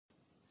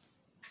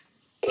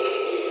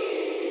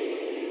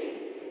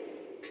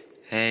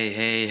Hey,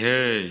 hey,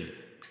 hey,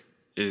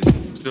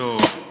 it's so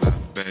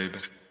baby.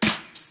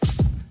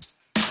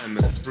 I'm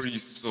a free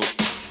soul,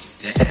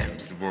 damn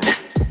the world.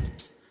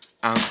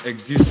 I'm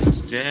against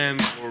this damn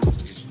world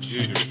is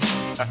Jew.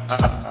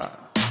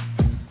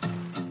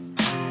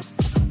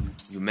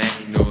 You may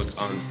not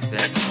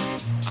understand.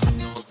 I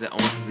know the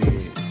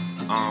only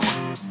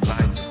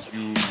light that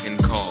you can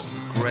call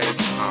great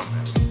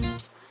armor.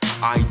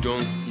 I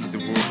don't see the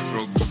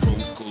world from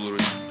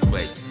colored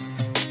ways.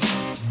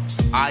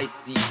 I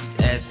see it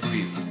as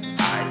real.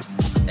 I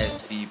see it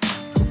as people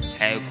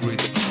have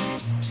great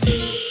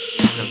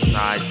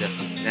inside the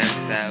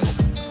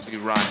themselves. We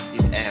write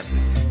it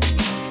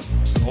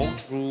everything. All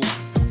true.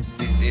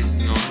 This is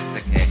not the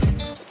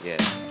case.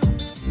 Yes.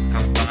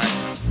 Confide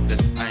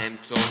that I am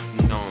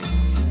talking on,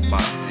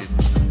 but this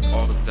is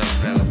all the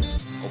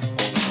relevance of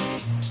all.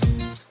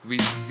 We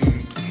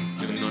simply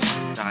do not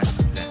touch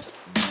them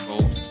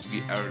because we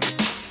are the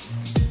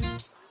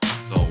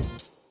so.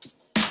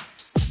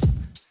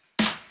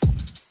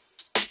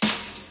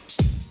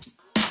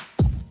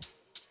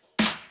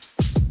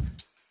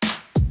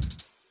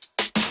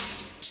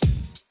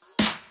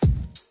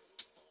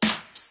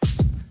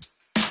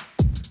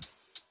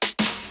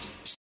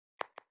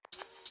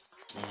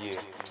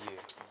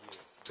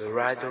 The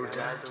ride or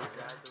die,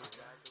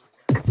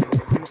 no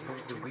proof of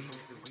the weak,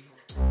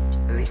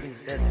 living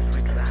that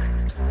street line,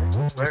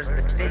 where's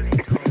the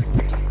fixed home?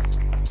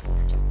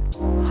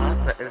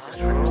 Hustler and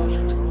strong,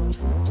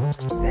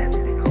 that's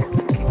the goal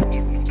to keep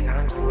easy,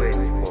 can't wait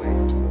for it,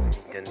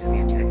 don't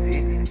miss the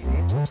vision.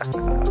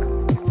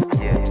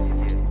 Yeah,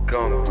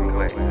 come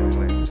away,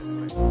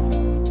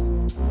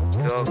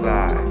 don't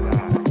lie,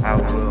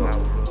 Outlaw,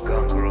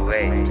 conquer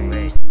away.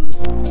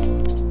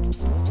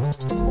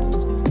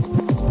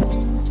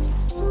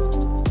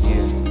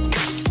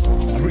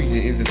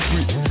 In the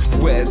street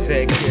where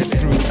they get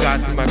through, got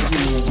my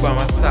crew by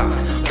my side.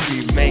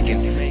 Keep making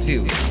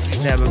till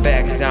never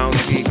back down.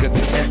 We got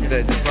the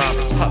message drop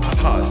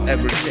hot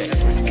every day.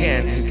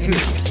 Can't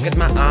sleep, get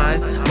my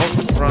eyes off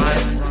the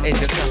prize. Ain't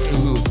just have to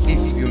lose if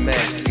you make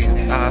this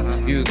ass.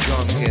 You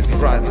gon' get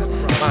prizes.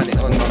 Money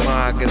on my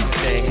market,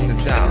 staying the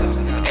dollars.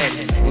 And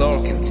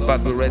lurking,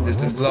 but we're ready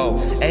to blow.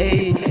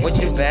 Hey, watch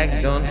your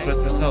back, don't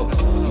trust the soul.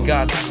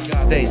 Got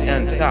stay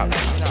on top.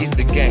 It's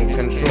the gang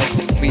control.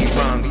 We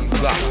run this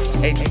block.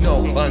 Ain't no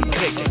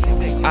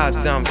untaken. I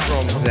come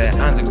from the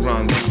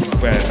underground,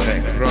 where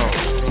they grown.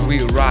 We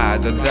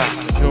ride or die,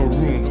 no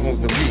room for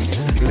the weak.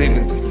 Living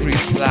the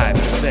street life,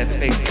 that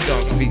face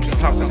don't speak.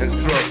 Popping and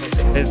stroke,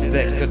 that's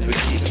that cut we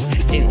keep.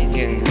 In the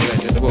gang, we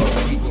let the world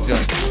keep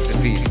just the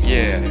beat,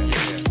 yeah.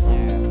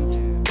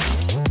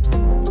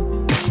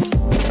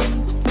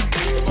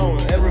 Come on,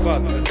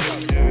 everybody,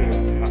 let's do it.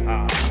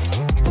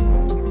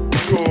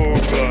 Go,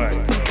 boy.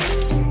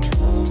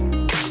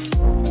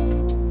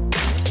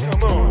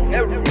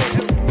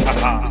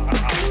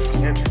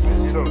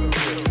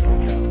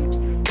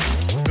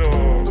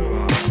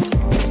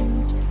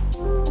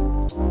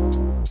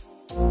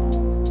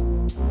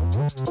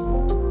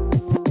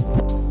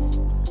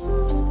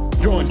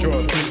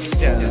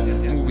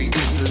 Movie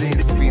is the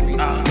latest piece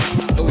us.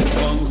 Oh, it's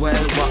one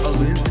well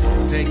violin.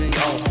 Taking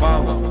our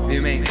power, we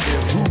make the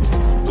rules.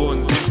 Born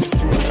with the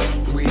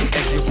truth, we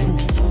execute.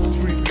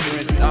 Streets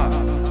with us,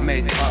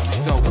 made us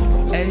so.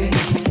 Hey,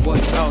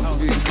 watch out,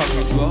 we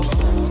coming up.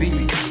 Be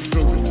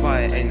through the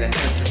fire and the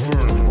head to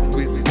burn.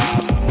 With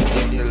us,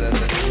 in the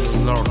leather to the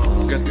Lord.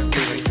 Got to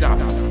stay top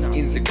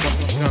in the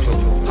coffee jungle.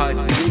 Hide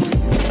the news,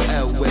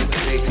 always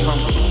stay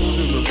humble.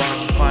 To the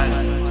one fine,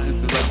 to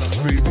the love of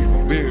streets.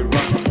 We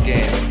run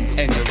again.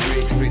 And the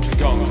retreat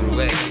gone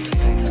away.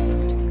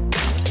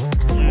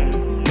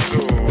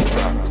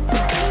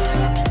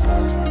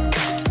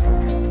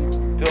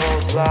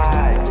 Don't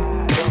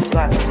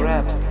lie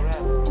forever.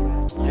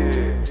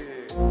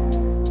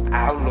 Yeah,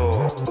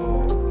 Outlaw.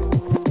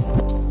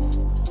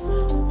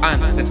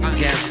 I'm set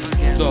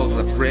against dogs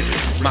afraid.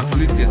 My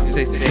glutes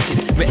stay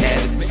shaking. We at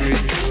the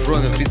street,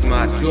 running with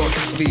my dog.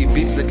 3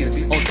 beeps like it's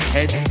on the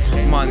head.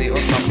 Money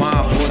on my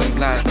mouth, holding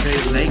glass, say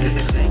Lakers.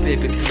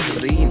 Flipping to the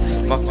lean,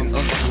 buffing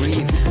on the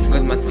green.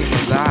 Got my team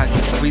alive,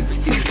 with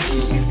the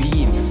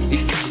beam. If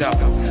you stop,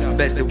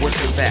 better watch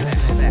your back.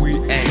 We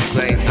ain't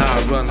playing, I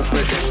run the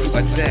pressure to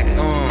attack.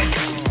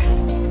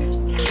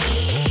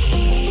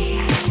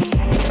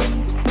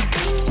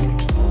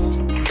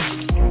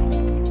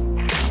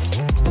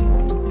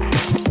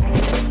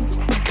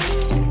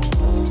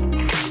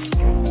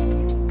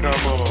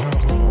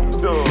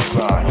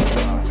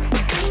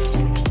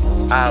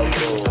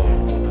 Outlaw.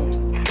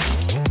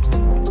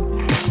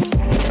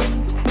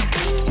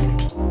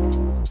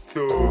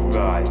 Cool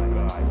guy.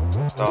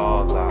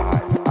 Tall guy.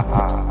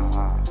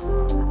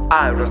 I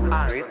run the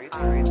street.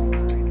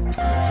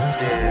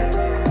 Yeah.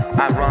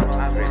 I run the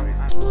street.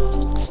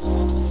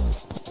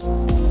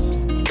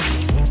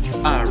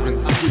 I run the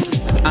street.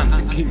 I'm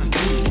the king.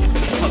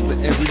 Hustle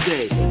every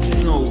day.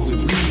 Know we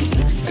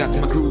read. Got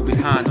my crew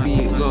behind me.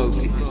 Go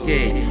to the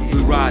skate. We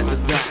ride the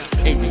die.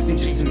 80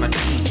 inches in my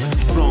teeth.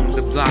 From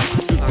the block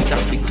to the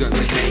top, we gonna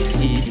make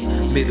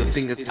it. Middle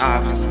fingers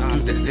up to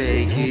the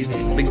fakest.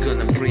 We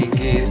gonna bring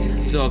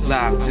it. Talk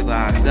life till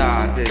I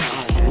die.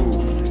 That's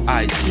true.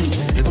 I do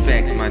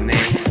respect my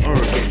name or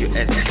get your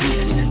ass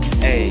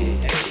through. Hey,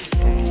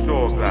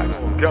 Talk like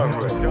gun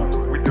red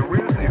with the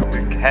real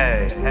music.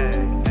 Hey,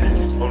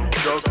 on the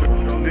joke,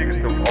 niggas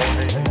don't own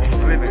it.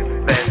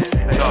 Living fast,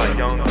 die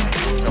young, no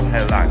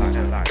hell like.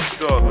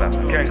 Talk like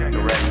gangster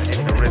rap in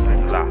the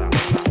rhythm life.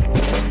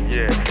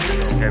 Yeah, you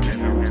know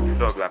everything.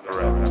 Talk like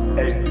forever.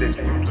 Hey, stay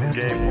true to the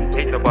game.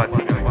 Ain't nobody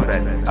doing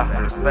best. I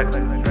respect the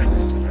street.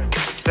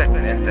 Respect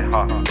and say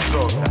hard.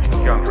 Talk like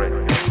gun red.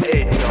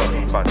 Hey,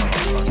 talking about talk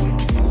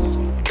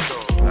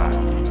like.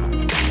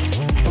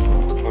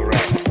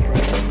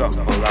 Talk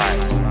for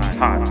life,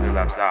 hard till I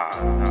die.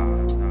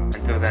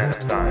 Until then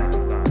it's time.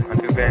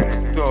 Until then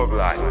it's talk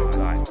life.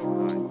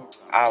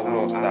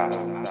 Outlaw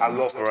style.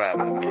 Outlaw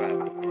forever.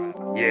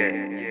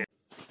 Yeah.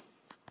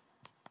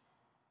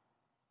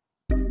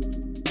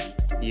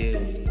 Yeah,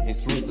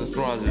 it's Ruthless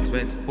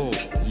Radio'24.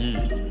 Yeah.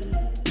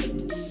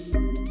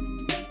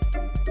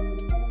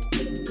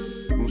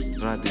 Ruthless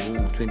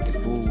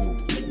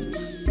Radio'24.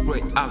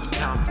 Straight out the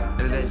counter,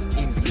 alleged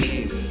in the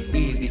game.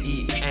 Easy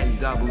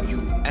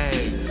E-N-W-A.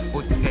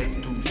 Put your heads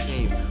to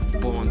shame.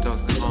 Born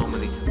dogs in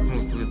harmony.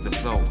 Smooth with the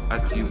flow. I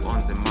stew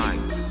on the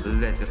mic.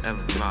 Let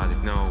everybody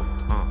know.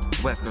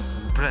 West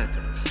Coast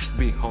present.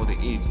 Big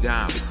holding it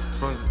down.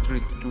 From the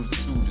street to the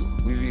studio.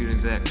 We we're in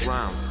the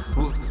ground.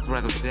 Ruthless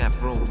records that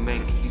road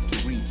make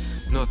history.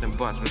 Nothing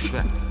but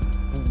respect.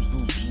 Who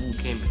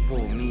came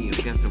before me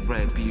against the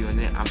rap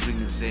pioneer? I'm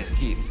bringing that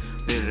hit.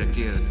 They're a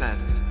kill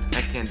assassin.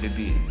 I can't be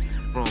beat.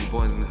 From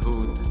boys in the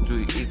hood to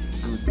the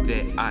east, good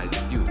day I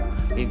you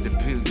in the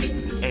building,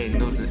 ain't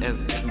nothing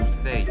else to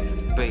say.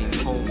 Paying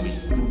homie,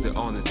 through the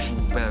honest, who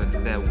balance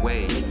that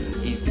way.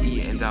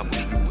 Easy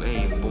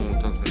E-N-W-A, born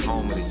tongues and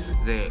harmony.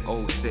 They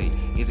all say,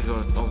 it's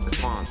girls of the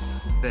fun.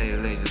 Say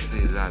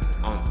legacy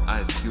lives on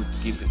ice cube,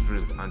 keep it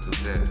real until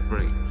they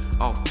break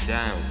off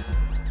down.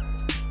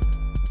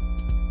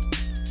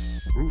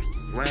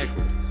 Ruthless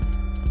Records.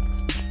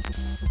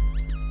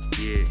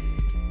 Yeah.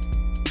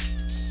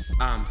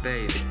 I'm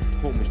paid,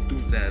 homage to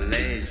the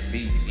last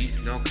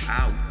BG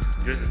knockout.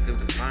 Dresses still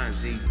define,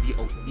 say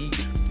DOC,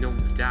 no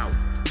doubt.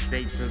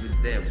 Stay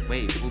with their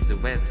way, pull the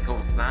West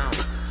Coast sound.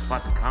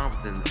 But the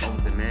confidence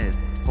of the man,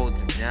 hold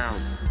it down.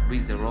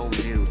 With their own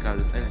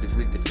miracles, enter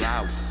with the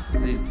crowd.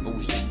 This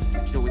bullshit,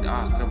 show it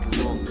us, come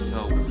to roll the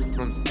show.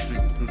 From the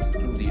streets to the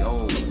studio,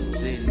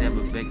 they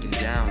never backing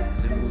down.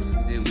 The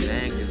music still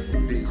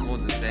banging, they hold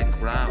the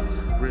crowd.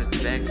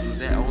 Respect to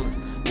their owners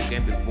who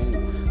came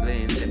before,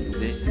 laying their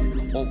foundation.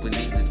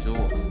 Opening the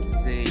door,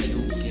 saying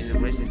new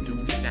generation do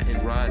shine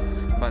and rise,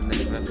 but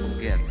never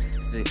forget,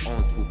 the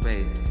ones who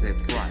pay their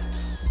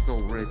price. So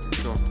rest in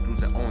trust to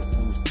the ones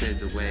who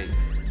stays away.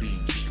 Be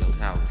chicken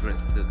how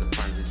dressed to the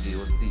fancy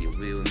DOC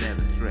will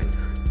never stray.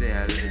 Say a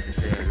legend,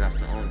 say a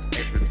laughter on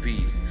every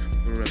beat.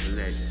 Forever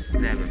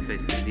legend, never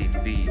facing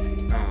defeat.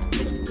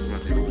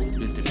 Ruthless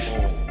Radio'24.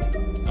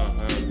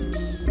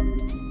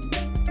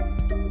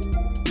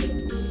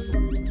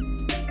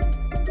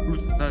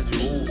 Ruthless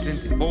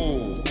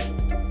Radio'24.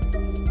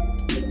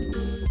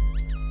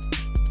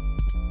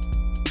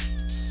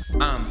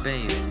 I'm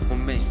Bane,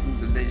 homage to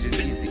the legend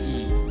Easy E.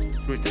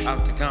 Straight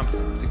out the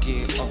campus, the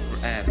king of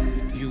rap.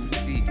 You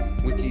see,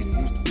 with his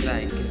roots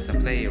like he's the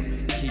player.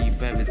 He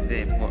bears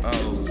there for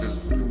all the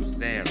truth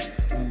there.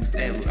 Who's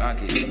ever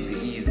argued, Easy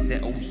E is the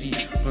OG.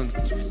 From the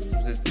streets to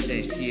the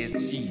stage,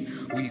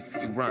 TSG. With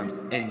his rhymes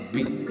and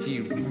beats, he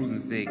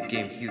rules the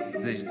game. His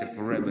legend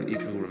forever,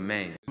 it will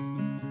remain.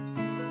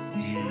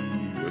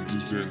 At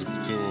this end of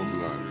talk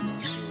life,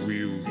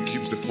 we'll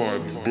keep the fire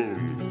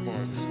burning.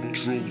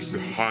 Troops, the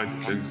heights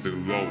and the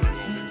lows.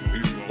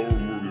 It's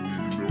already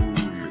known.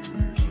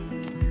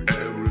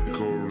 Every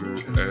corner,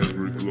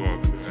 every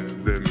block,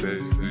 the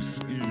message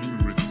in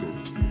return.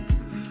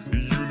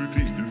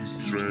 Unity in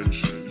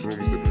strength from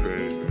the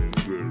pain,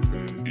 very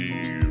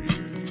ear.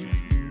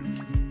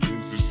 In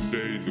the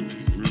shadow,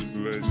 with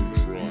legend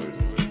rise,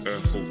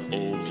 echoes of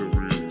the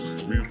real.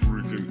 We're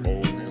breaking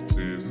all these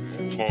tears,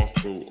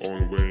 hustle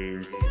on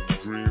veins,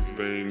 dreams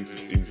paint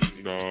in the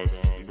stars,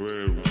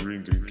 where we're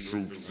bringing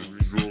troops.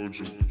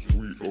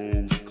 We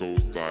all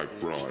goes like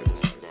pride.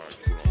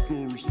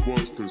 Stories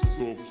whisper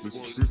softly,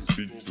 streets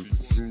speak the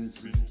truth.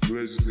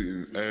 Pleasures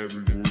in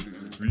every mood,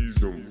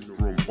 wisdom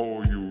from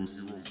all youth.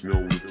 No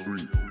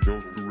retreat, no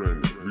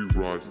surrender. We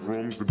rise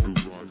from the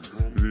booth.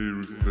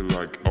 Lyrics are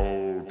like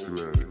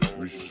artillery.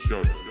 We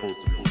shot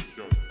possible.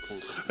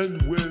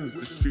 And when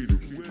the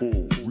shadows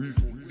fall, we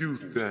still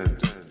stand.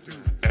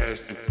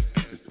 Ashes,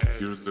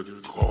 here's the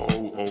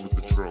call of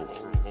the throat.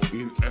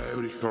 In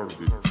every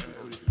heartbeat.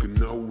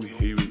 Now we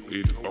hear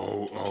it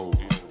all out.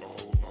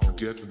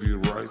 Together we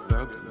rise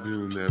up,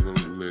 we'll never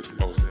let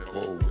us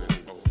fall.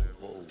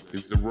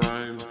 It's the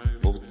rhyme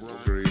of the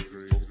street,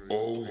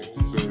 all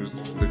stories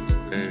that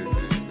end.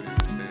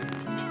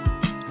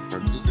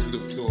 At the end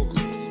of talk,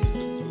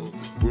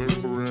 we're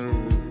forever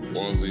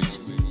one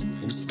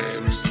legend. With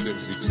every step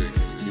we take,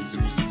 it's the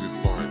music we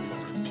find.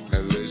 A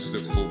legend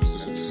that hopes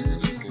the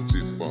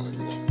streets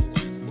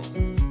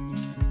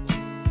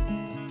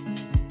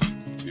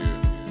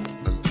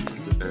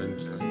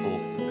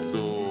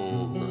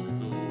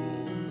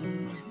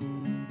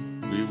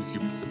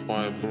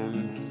fire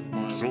burning,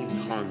 throat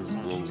hands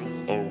slow,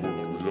 our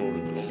work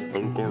reloading,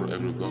 our core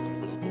every block.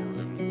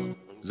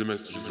 The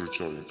message is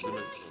recharging.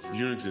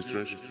 Unity and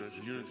strength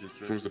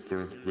from the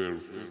parent where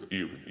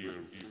you.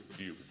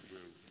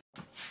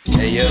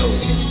 Hey yo,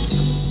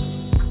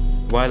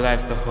 why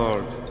life's so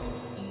hard?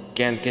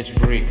 Can't catch a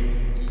break.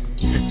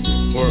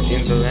 Or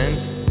in the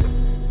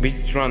land, we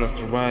just trying to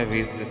survive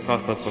is this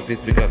hustle for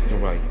this we got to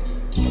survive.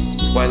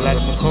 Why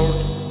life's so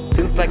hard?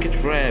 Feels like a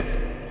trap.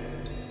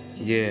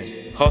 Yeah,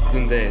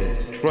 hustling there,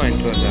 trying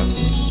to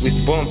adapt.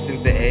 With bombs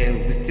in the air,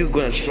 we still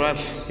gonna strive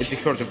in the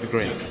heart of the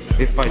grain.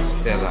 We fight to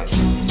stay alive.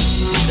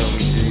 Tell me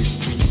this,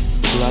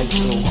 life's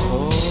so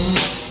hard.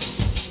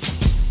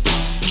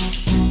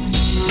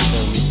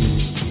 Tell me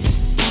this,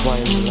 why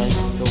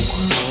life's so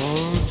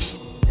hard?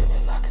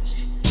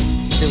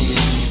 Tell me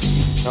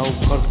this, how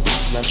hard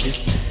life is.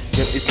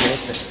 There is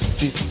nothing,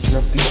 peace,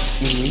 no peace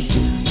in me.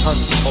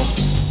 Hundreds of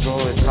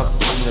destroyed, half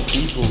from the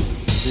people.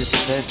 This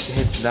said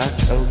hit last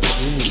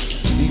really.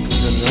 People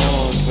don't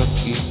know,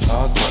 trust each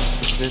other.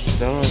 This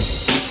current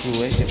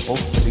situation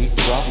supposed to be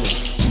problem.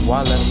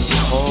 While I'm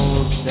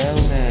cold, tell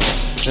me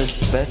that's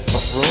the best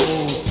of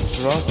road,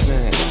 trust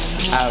me.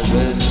 I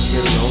will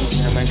still long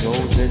time ago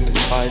than to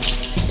fight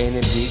in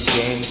a big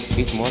game.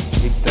 It must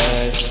be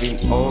best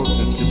in order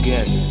to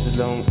get the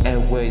long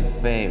awaited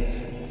fame.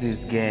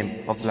 This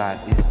game of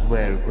life is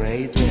very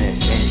crazy,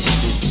 and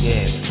this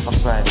game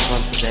of life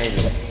comes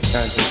daily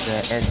until the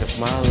end of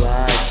my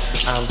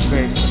life. I'm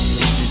grateful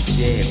to this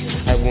game.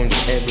 I want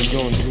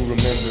everyone to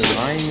remember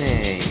my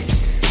name.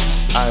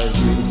 I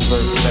will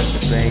perfect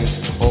the pain.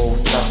 Oh,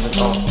 something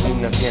off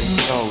innocent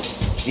souls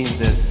in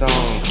the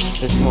song.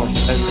 As much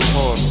as the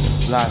heart,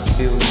 life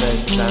feels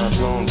less than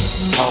long.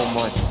 How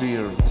much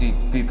fear did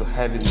people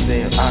have in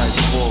their eyes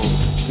for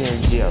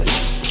 10 years?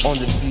 On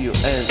the field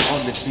and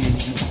on the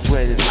field you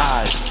created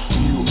eyes.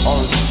 You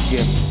also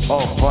get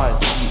off eyes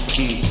to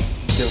eat.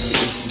 Tell me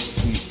if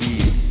you see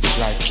it.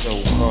 Life's so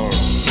hard.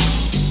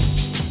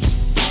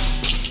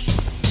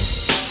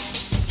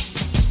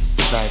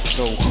 Life's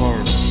so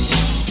hard.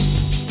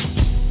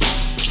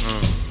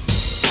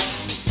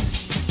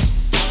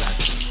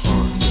 Life's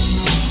hard.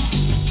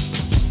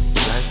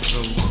 Life's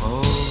so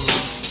hard.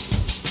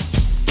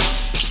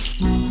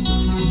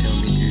 Tell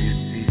me, do you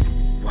see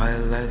why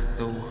life's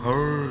so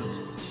hard?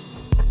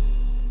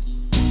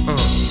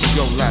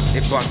 Yo, life, a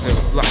box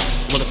of life.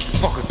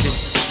 Motherfucker, take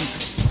the seat.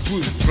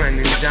 Bullets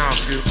raining down,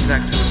 feels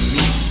like to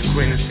me. The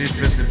grain is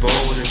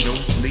irreversible and no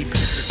sleep.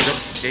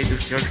 Just shade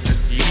of shirt to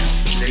see.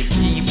 They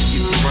keep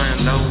you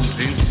crying loud,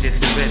 drink shit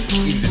and red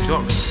in the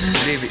dark.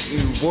 Living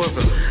in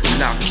water,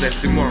 life left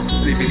the mark,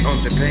 sleeping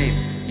on the pain.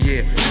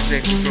 Yeah,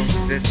 reflection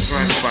from this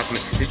crime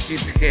apartment. This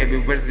shit heavy,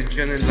 where's the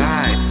journey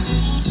lie?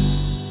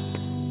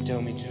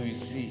 Tell me, do you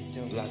see?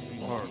 Life's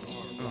hard.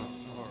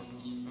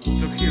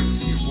 So here's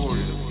to the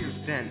warriors who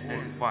stand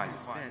and fight.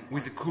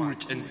 With the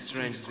courage and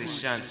strength they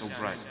shine so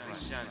bright.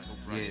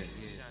 Yeah,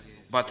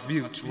 but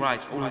we'll try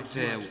all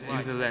day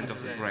in the land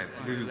of the brave.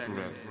 We will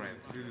prevail.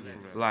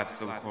 Life's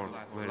so hard,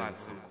 very life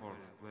so hard.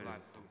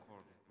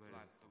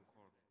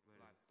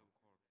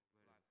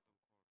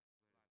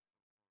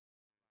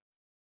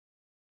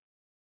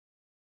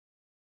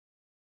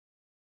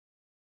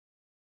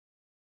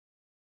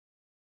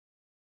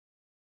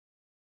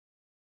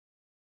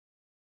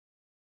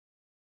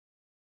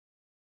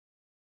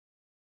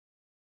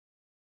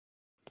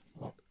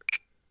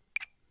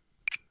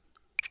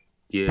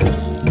 Yeah.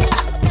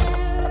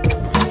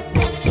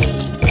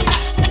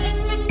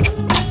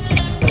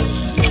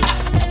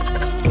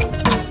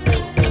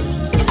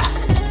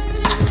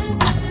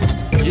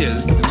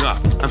 Listen up,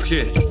 I'm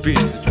here to speak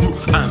the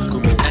truth. I'm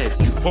coming at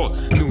you hard,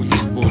 no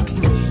need for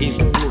truth. In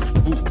the world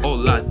full all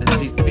lies and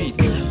deceit,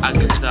 I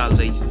can tell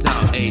lay you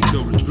down, ain't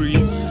no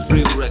retreat.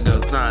 Real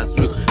records, lies,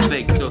 real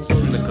fake talks,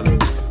 real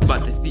conceit.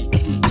 But I see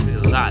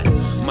truth in lies.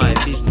 My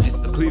vision is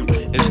so clear,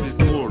 and this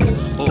world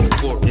all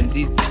for and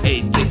this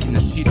ain't taking a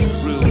shit.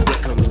 Real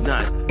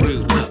recognize,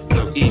 real just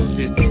no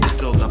interest to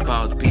talk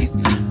about peace.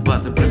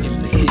 But I'm breaking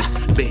the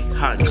heat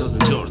behind closed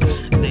doors.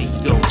 They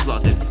don't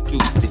plot it to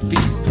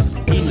defeat.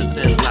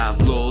 Innocent life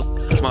lost,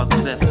 must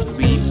have to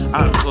be.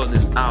 I'm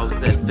calling out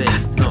that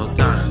face, no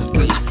time to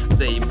sleep.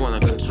 They wanna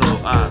control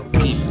us,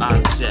 keep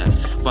us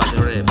checked, but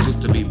the refuse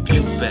to be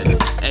pure bad.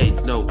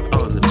 Ain't no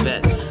on the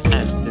bed.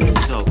 I'm standing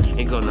tall,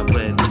 ain't gonna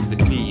blend with the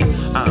knee.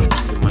 I'm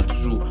feeling my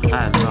truth,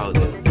 I'm out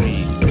and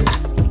free.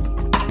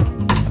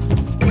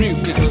 Real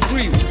get was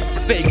real,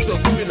 fake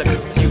just feel like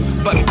it's you.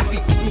 But see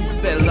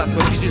truth, that last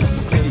my vision to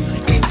clear.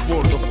 It's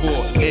world of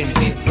war, and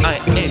this I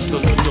ain't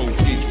talking no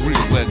shit.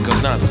 Real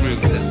recognize real,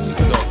 that's just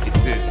how it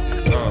is.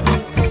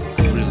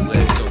 Real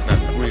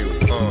recognize real,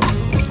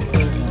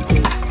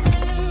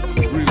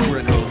 real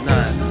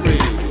recognize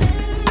real.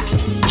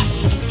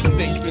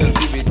 They can't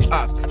give it to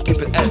us, keep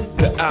it as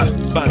the us.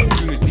 But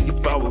unity is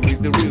power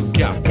with the real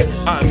gas.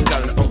 I'm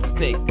calling on the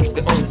snakes,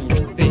 the only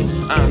to say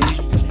I'm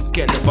niche,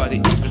 can nobody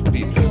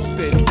interested.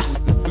 Say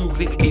truth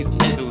is ugly, is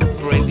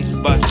endless crazy.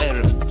 But I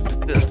refuse to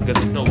be sent, got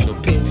no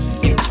pity.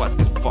 It's what's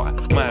in fire,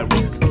 my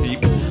risk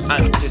deep.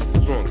 I'm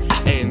still strong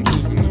and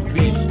losing sleep.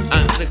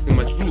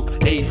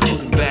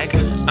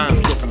 I'm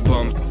dropping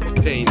bombs,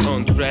 staying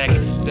on track.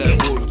 The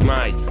world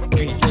might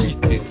be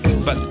twisted,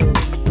 but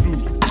it's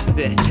true.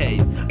 The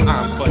haze,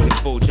 I'm fighting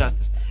for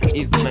justice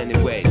in so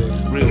many ways.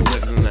 Real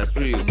recognize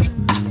real.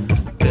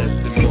 That's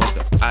the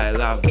motto I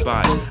love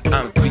by.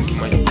 I'm speaking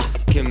my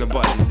truth, can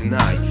nobody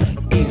deny.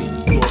 In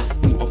this world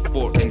full of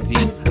war and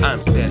deed, I'm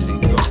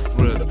standing tall.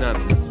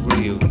 Recognize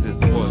real. This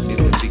world is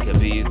a big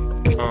abyss.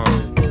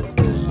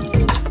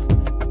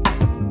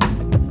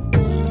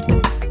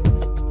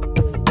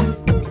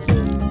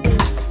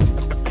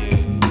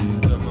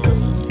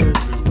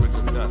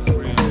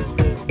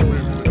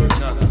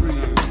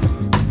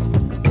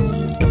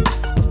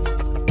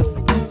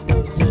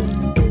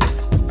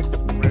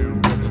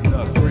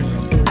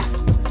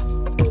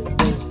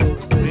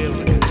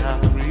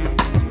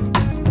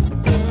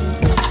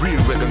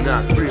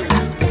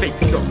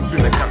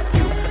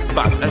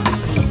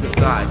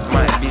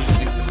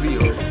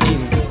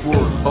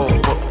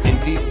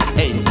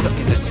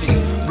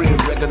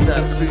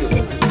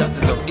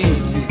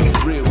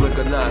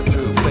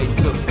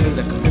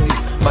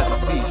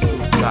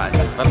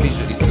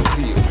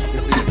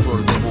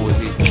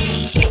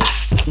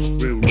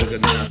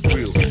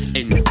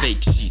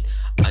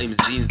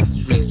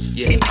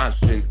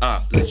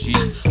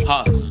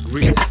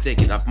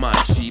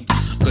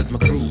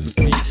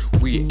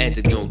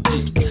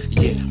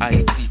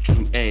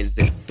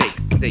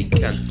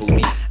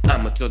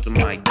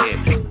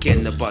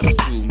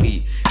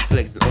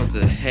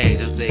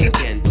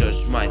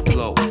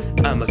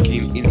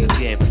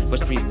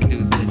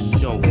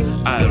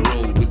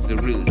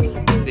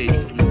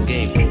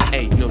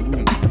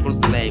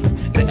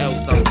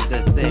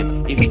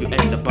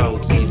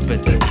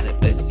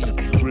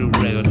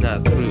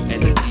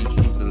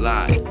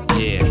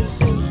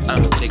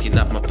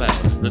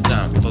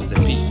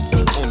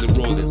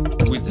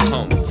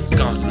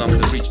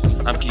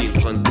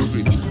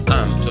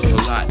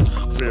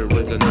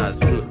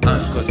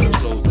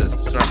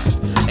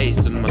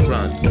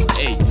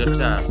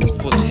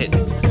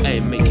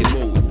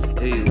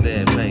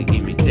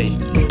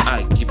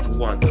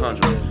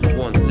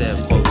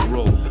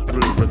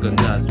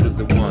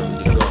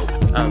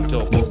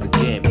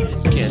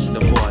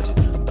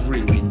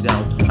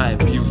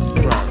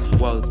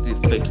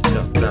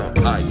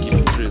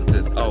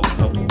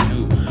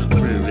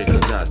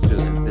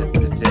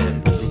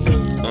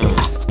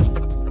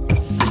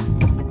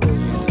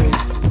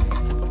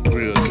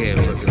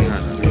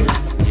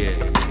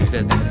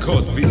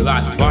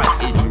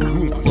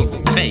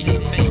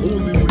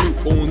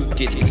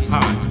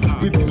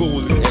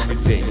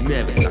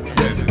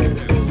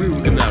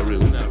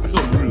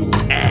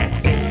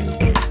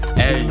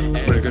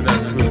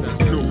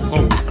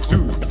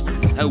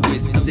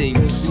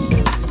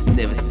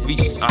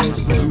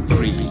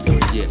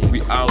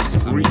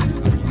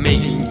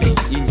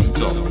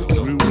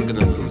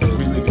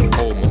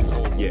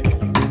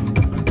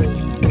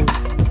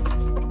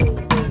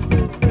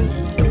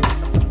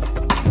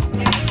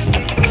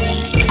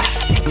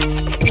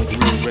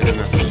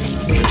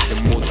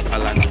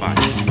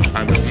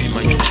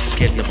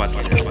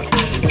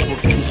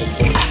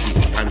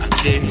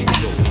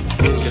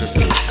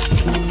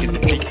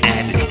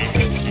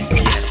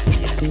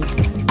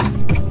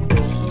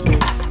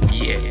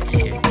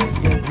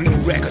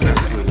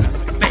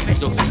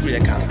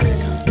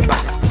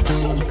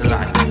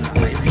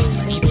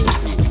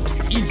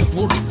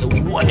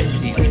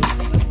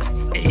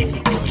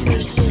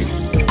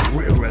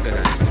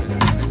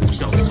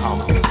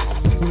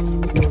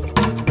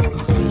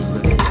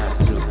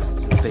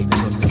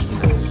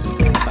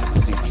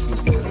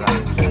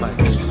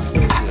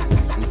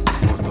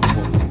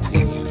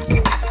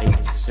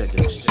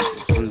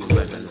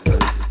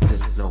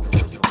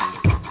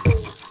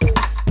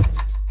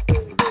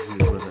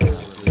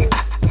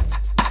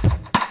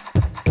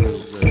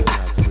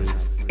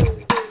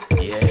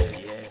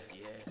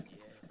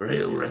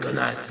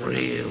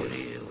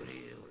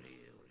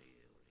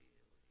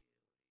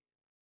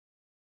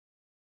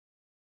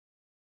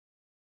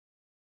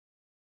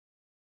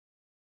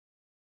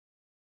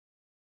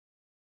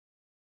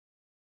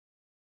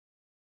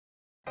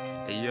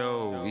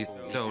 Yo, it's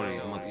story,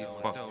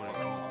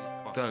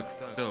 motherfucker. Dark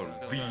story,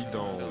 beat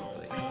on.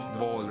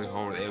 Balling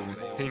hard every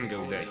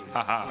single day.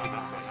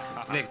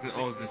 Haha. Flexing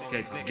all the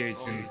sketches,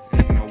 getting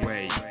in my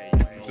way.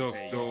 Dark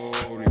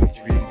story, which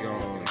we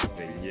gon'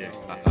 say, yeah.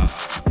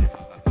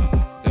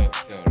 Dark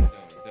story,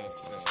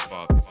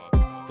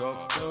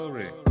 dark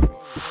story.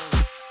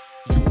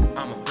 You,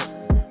 I'm a flex.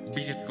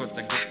 Bitches cause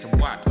I get to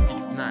watch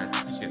 6'9",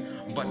 fishing,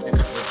 but you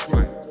gotta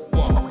try.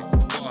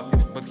 Fuck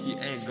it, but he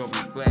ain't gonna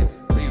be flames.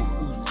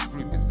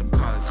 Creeping some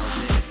calling out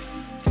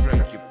there.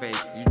 Drink your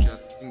face, you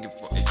just singing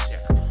for a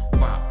check.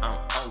 While I'm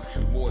out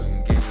here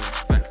boiling, getting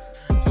respect.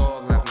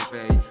 Dog laugh me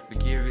pay, we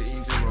give it in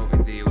the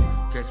road deal.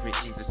 Catch me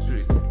in the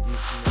streets, you know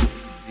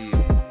the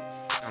deal.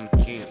 I'm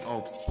skin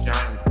ops,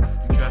 giant,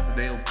 you just a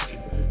little pig.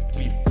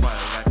 Speed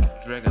fire like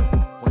a dragon.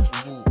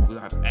 Watch you move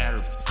like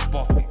Arab,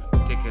 Buffy.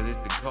 Take a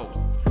list of ghosts.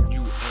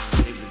 You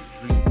ain't living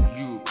the dream,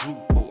 you proof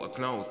for a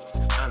clone.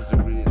 I'm the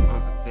real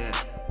constant.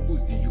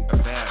 Who's you a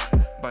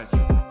bad, but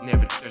you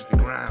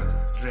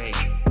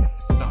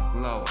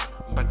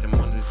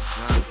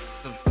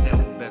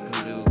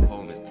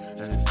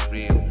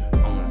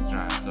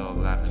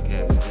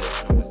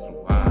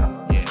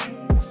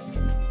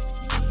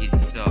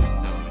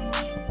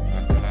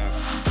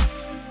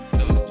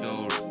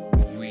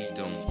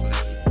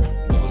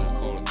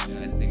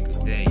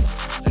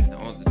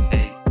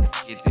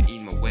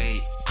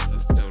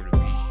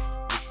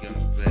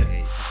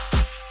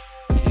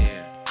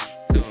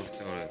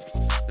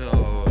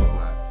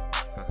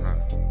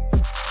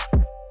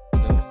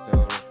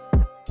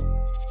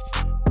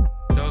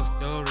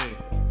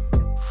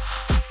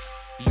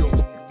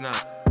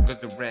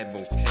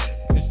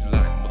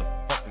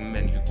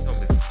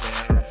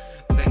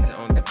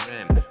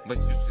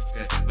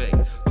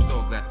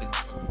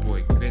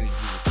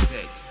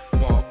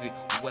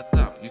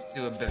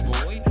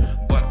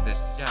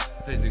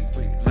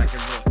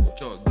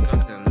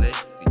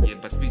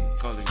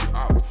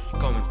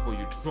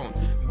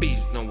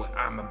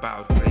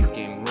our trade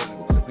game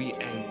roll. We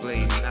ain't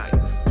playing nice.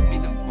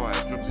 Beat the fire,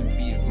 drop the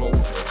beat, roll the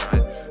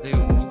eyes. They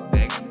lose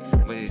facts,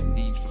 but it's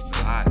the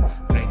truth lies.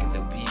 Breaking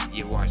the beat,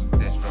 you watch the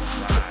central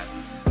rise.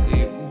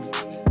 They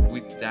ooze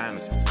with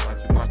diamonds, but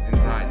you busting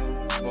right.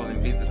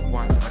 Falling business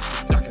squad, but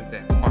you ducking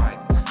that fight.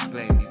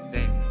 Playing is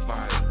safe,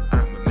 fight.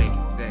 I'ma make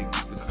it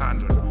safe with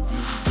 100. You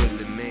will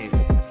the main,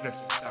 drift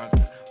the start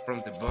from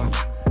the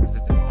bottom. This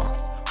is the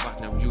fox, but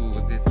now you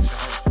with this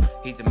charge.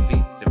 Hit them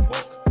beats the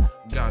walk.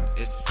 God,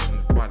 it's from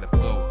the water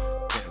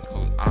flow. Can't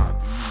hold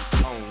up,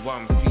 you on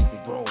one speed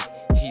to roll.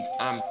 Heat,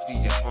 I'm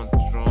still on the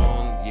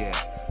throne, yeah.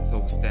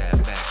 So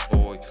stand back,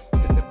 boy.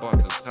 It's the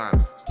bottle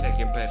time.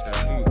 Taking better,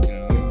 who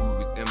can move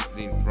with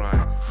empty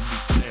pride.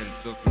 Big men,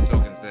 those who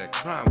talking that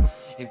crime.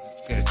 It's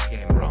a sketch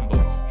game rumble.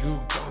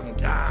 You going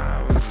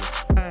down.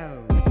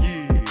 Oh,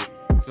 yeah.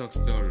 Talk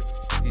story,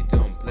 he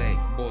don't play.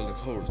 Ball the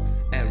horse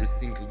every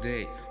single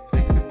day.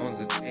 Flexing on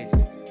the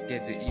stages,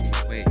 get it in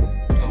the way.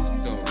 Talk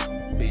story,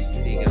 bitch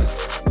nigga.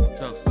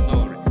 Talk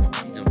story,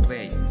 he don't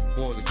play.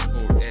 Ball the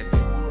horse every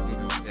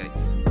single day.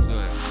 So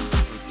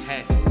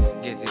hats,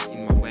 get it in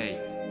my way.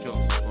 Talk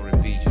story,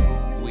 bitch,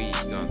 we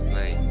don't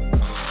slay.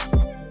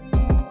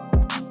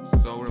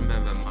 So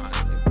remember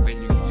mine, when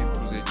you get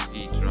to the G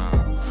drop.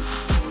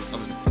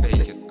 Of the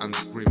fakers, I'm the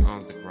scream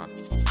on the crowd.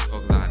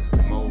 Talk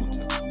life's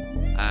motor.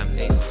 I'm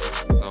 8,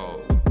 so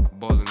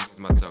ballin' is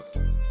my talks.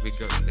 We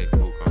gotta take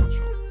full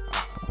control.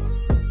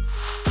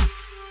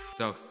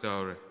 Talk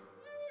story.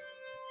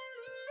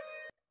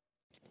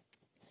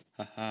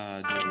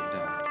 Haha, do or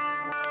die.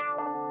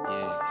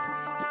 Yeah.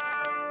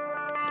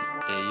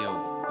 Hey yo,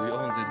 we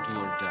on the do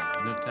or die.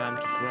 No time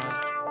to cry.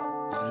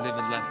 Just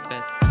living life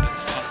fast. Try to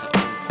hustle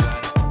on the fly.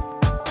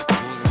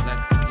 Ballin'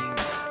 like the king.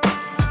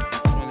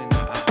 Controlling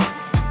my eye.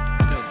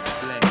 Talk the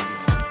black.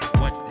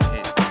 Watch the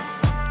heads.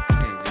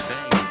 We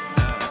bang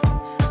stars.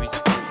 We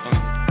just go on the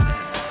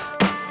stand.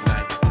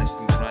 Life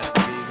flashing bright.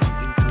 Living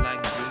into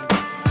like dream.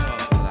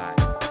 Talk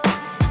life.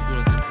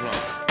 Cross the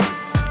cross.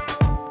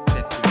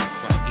 Step to the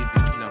spot. It's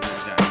a killer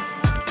reject.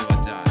 Do or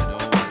die. No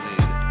one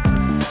lives.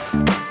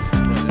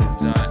 Rather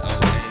die or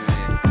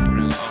live.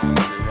 Real on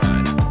the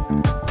rise.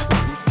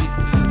 Push it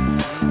to the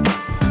sleep.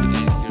 We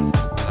ain't here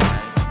for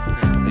slides.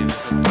 Living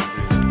for some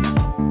real.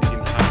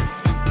 Sticking high.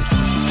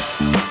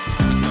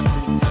 With my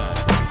crew tight.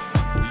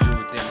 We do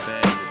it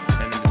embedded.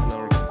 Enemies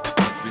lurking.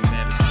 But we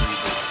never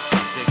treated.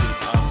 Taking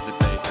off the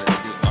paper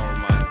till our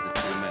minds are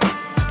feel mad.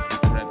 If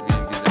the rap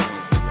game is a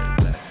monster, we're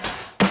black.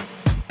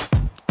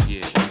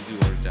 Yeah, we do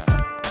or die.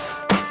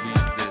 We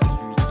the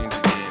truth in the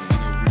game.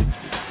 No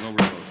rituals, no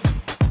remorse.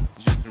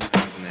 Just remember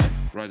the name.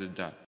 Rather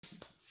die.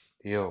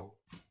 Yo,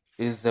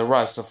 it's the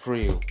rise of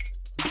real.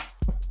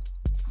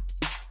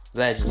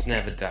 Legends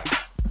never die.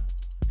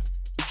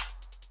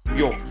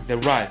 Yo, the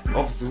rise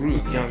of the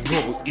real young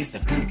noble is a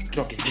proof.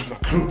 Talking with my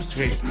crew,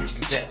 straight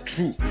speaking that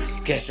true.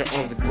 Cash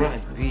on the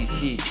grind, we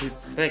heat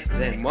his flex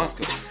and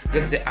Moscow.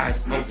 Got the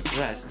eyes on the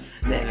prize,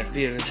 never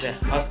fearing that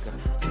hustle.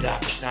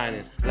 Guitar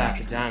shining like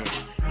a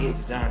diamond in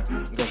the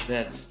diamond. Got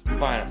that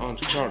fire on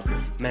the course,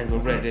 man we're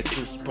ready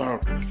to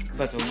spark.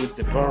 Fatal with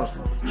the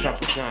burst,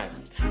 sharp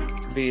knife.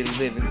 We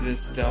live in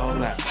this dull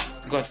life.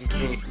 Got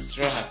into the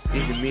strife,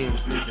 didn't mean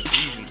with the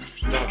vision.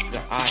 Not the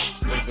eye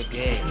of the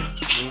game.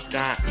 No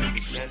time in the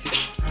shadow,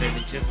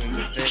 living just on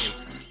the fame.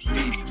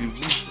 Beat the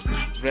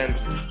roots,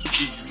 brands,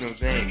 digital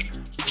name.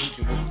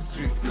 Pushing up the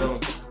streets, low,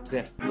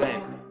 that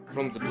flame.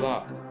 From the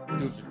block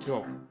to the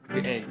top, we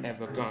ain't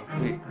ever gone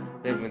quit.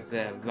 Living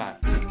their life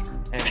kicks,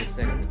 every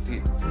second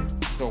fit.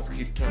 So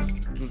he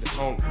turns to the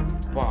homes,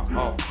 far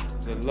off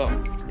the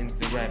loss. In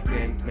the rap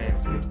game, man,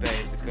 we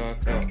pay the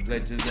cost of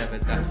legends never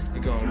die.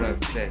 You gon' run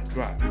that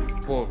drop,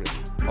 pouring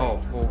all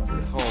for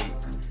the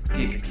homies.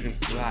 Keep your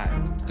dreams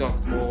alive,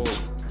 talk more.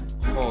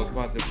 Hold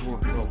was the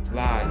word of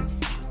lies.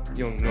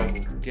 Young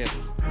noble guess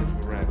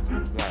if rap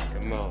is like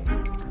a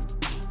mountain.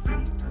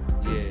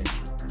 Yeah,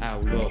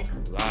 outlaw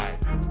for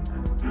life.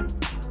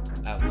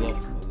 Outlaw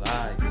for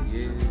life,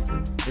 yeah.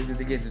 This is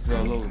the get to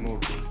outlaw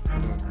movie.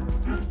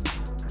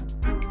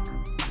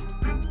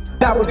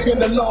 That was been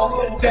a long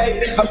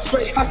day. I'm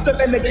straight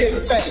hustling to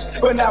get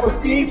paid. When I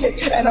was easy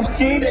and I'm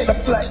scheming to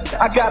play.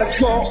 I got a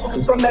call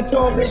from that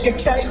dog nigga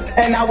K.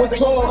 And I was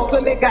told,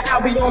 so nigga,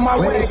 I'll be on my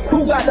way.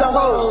 Who got the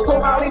hoes?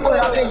 Go Hollywood,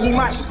 I think he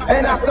might.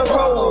 And I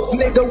suppose,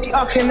 nigga, we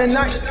up in the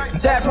night.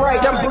 That's right,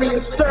 I'm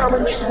breathing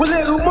stirring. With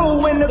little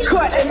moo in the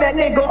cut and that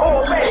nigga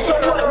all man. So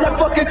what, that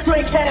fucking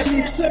drink had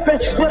me tripping.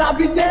 But I'll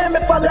be damned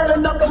if I let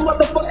another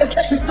motherfucker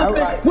catch me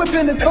slipping.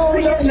 Whipping the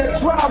corner in the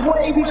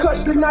driveway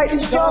because the night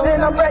is young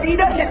and I'm ready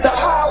to hit the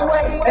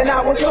highway, and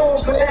I was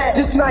on for that.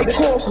 This night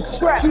called for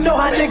strap. You know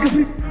how niggas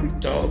be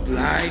dog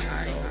like.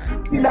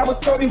 That was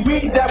only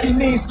weed that we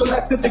need, so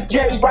let's hit the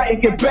game right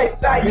and get back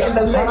tight in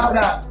the late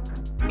night.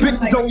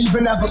 Bitches don't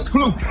even have a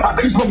clue. I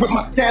creep up with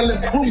my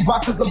scandalous crew,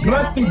 boxes of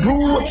blunts and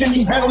brew. What can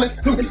you handle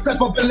this too?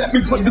 Step up and let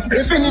me put this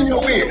pimpin' in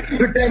your ear.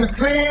 The game is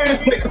clear,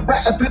 this nigga's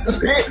back has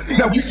disappeared.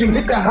 Now we can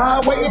hit the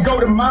highway and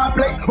go to my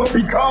place, but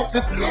be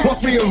cautious.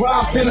 Once we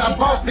arrive, then I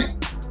boss it.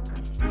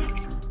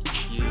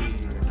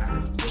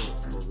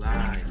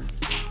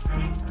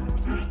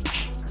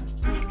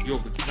 Yo,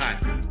 beside,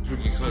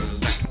 drinking color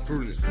like a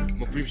furnace.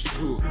 My dreams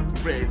cool,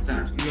 raised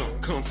out, no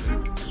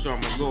confident. Show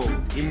my low,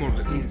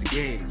 immortal in the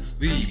game.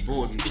 We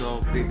bold and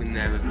dog, baby,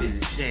 never feel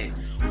ashamed.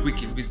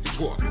 Wicked with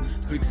the works,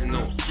 flicks and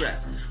no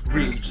stress.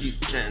 Real G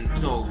stand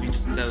tall, we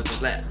to tell the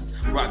less.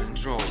 Ride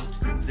and drove,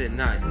 the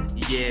night,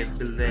 yeah,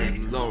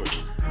 believe Lord.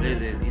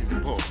 Let it in the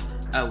port.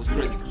 I was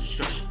ready to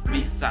shush,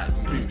 big side,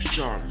 dream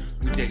storm.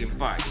 We taking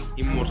fight,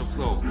 immortal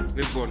flow,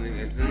 we're burning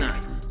in the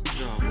night.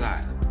 Dog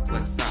life,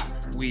 what's up?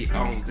 We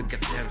own the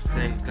goddamn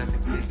same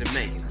classic in the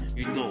making.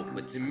 You know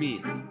what I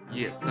mean?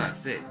 Yes, I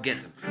said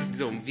get up,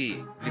 don't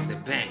be with the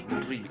bang, no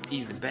preview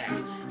in the back.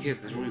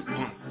 Here's the real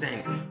on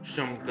sang,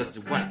 Sean got the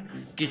wipe,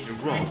 get your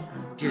roll,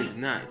 kill the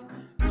night.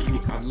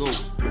 Through our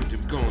lows, but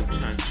they're going to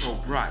shine so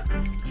bright.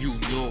 You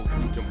know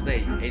we don't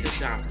play, ain't no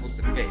time for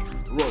the fake.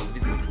 Roll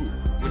with the crew,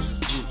 which is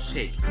good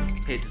shake.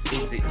 Haters in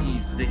the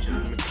east, they just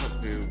make us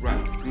feel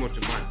right. More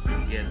to minds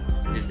together,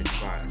 there's a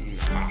fire in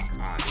the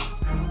eye.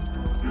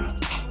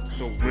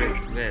 So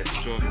restless,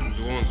 just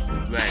the ones who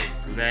play,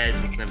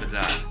 legends never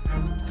die.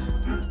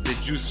 The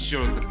juice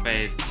shows the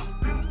face,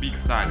 big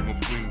side, more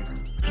bring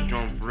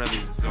strong forever in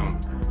the zone.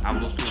 I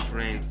lost my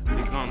brains,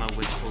 we gonna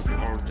wait for the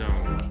all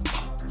down.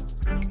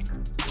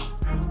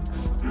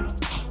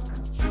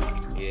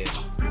 Yeah,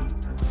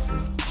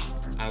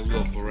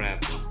 Outlaw forever.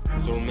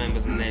 So remember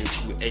the names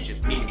we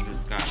etched in the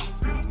sky.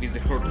 With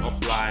the heart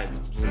of life,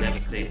 we'll never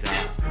say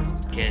die.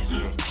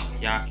 Castro,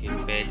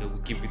 Kharkiv, Beta, we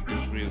keep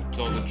it real.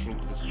 Total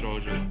troops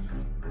destruction.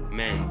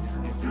 Man, this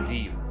is the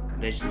deal.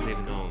 Legends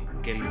living on.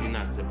 Can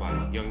deny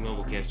survive. Young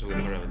noble Castro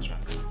will forever try.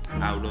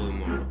 Outlaw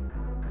immortal.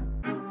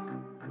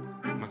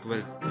 My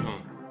quest is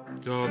home.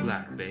 Dog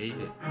life,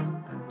 baby.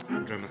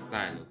 Drama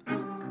silo.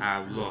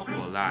 Outlaw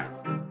for life.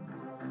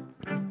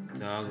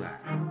 Dog life.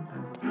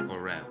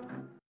 Forever.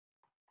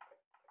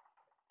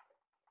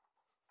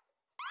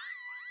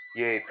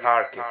 Yeah, it's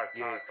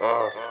Kharkiv.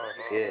 Oh,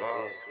 yeah.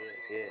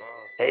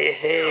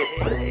 Hey,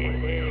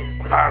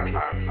 Kharkiv,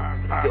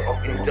 city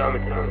of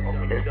indomitable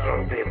and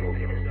strong people.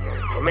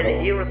 How many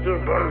heroes were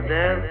born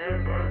there?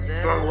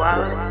 Strong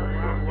wild,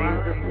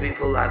 things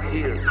people live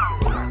here.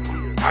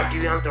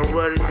 Kharkivians are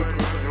ready to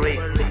break.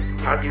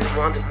 Kharkiv is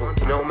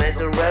wonderful, no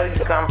matter where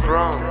you come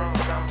from.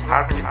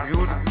 Kharkiv is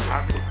beautiful,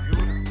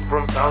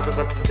 from south to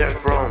church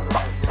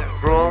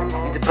from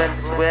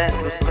Independence Square to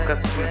Stuka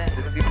Street.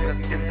 The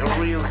city is a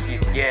real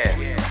shit, yeah.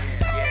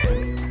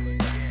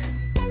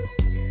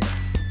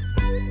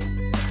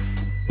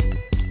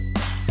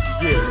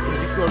 Yeah, in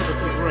the court of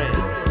your brain,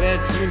 where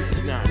dreams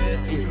ignite,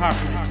 in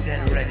Kharkiv is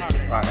stand ready to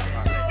fight.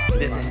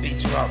 Let's a beat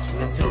drop,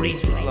 let's a read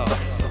the flow.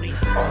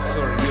 All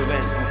story you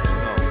went through to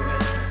know.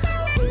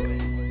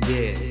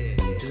 Yeah,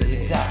 to live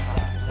and die.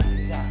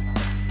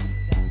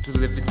 To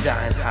live and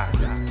die and hide.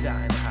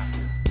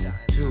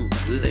 To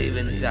live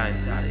and die.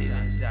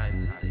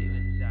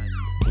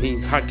 In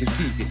Kharkiv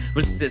City,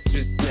 where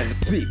sisters never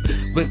sleep,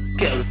 with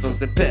skeletons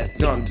the past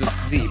none too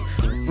deep.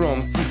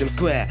 From Freedom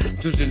Square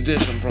to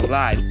tradition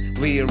provides,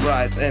 we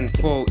rise and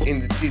fall in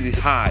the city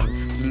heights.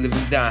 To live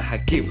and die,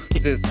 Kharkiv,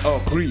 this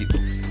all creed.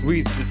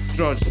 We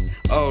destruction,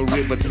 all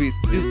real, but we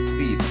still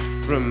succeed.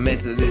 From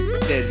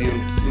Methodist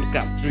Stadium to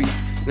Sky Street,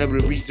 never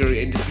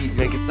victory and defeat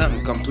make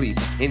it complete.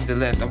 In the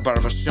land of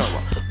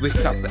Barbashova, we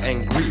hustle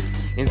and greed.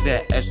 In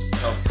the ashes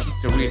of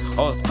history,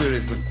 all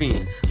spirit we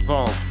feed.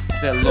 From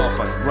the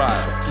Lopan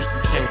Ride to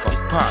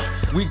Shevchenko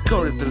Park, we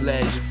chorus the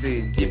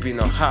legacy deep in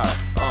our heart.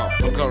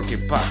 From Gorky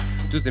Park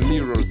to the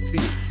mirror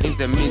sea, in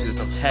the midst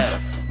of hell,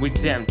 we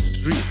dare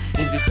to dream.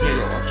 In the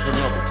shadow of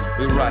Chernobyl,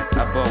 we rise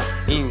above.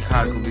 In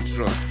Kharkiv we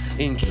trust,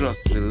 in trust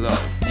we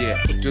love. Yeah,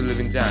 to live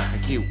and die,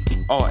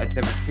 Kharkiv, all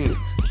attempt scenes.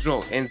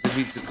 Draw and the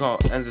beat to call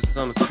and the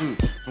summer scene.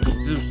 From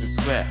Constitution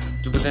Square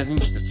to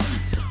Botanical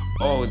Street,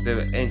 all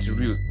the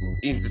interlude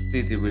in the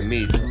city we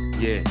meet.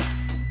 Yeah,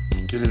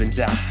 to live and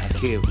die,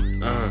 Kharkiv.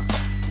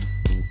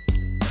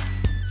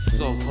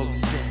 So holy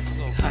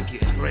stand,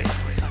 Kharkiv and race,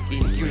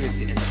 in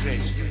unity and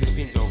strength,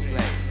 between our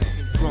place.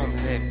 From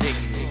the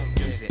beginning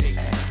to the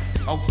end,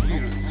 all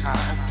spirits high,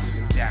 to live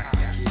and die,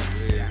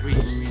 Kharkiv, reach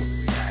the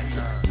sky.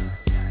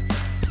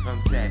 From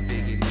the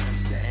beginning to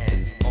the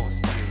end, all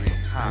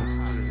spirits high, to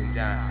live and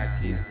die,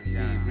 Kharkiv,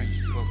 we reach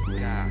for the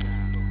sky.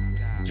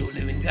 To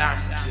live and die,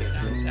 Kharkiv.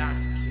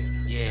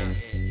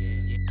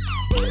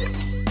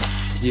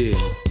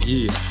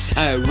 Yeah,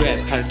 I rap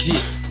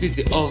Kharkiv,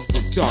 city of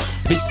the dark.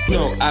 Bitch,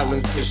 no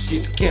islands, the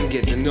shit can't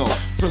get the no.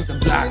 From the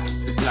block to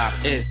the block,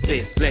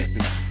 stay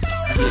flexing.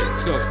 Yeah,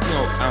 tough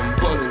snow, I'm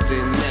ballin',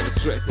 they never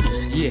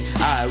stressing. Yeah,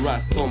 I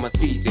rap for my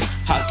city.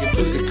 Kharkiv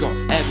to the core,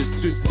 every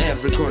street,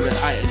 every corner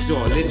I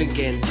adore. Living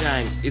and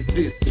dying, it's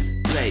this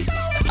place.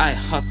 I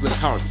hustle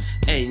hard,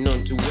 ain't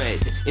none to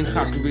waste. In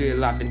Kharkiv we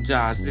laugh and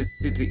die, this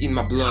city in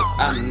my blood,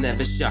 I'm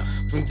never shy.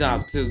 From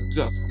dawn till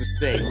dusk we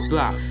stay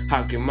black.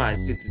 Kharkiv my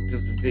city till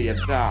the day I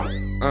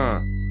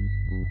die.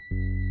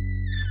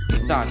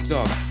 Start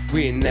up,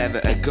 we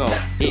never go.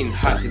 In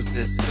Kharkiv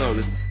the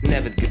stories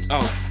never get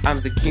old. I'm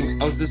the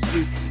king of the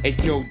streets,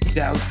 ain't no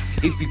doubt.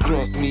 If you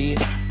cross me,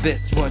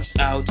 best watch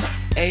out.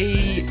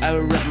 Ayy, I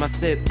rap my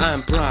set,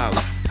 I'm proud.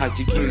 how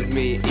you turn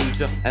me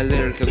into a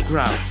lyrical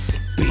crowd.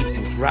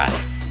 Speeching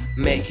rhymes,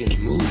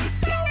 making moves,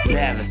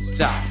 never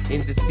stop.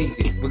 In the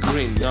city, we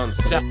green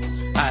non-stop.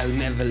 I'll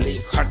never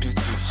leave Kharkiv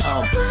from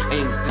home.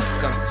 In the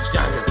constant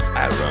jungle,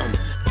 I roam.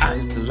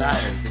 I'm the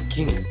lion, the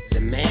king,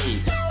 the man.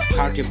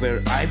 Kharkiv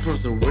where I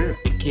persevere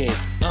again.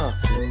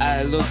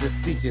 I love the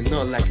city,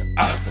 not like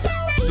other.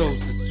 Shows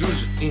the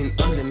soldiers in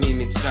only me,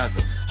 me trust.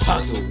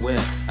 Kharkiv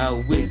where I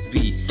always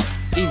be.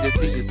 In the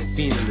cities, I'm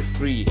feeling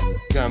free.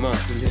 Come on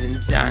to live in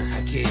down,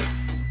 Kharkiv.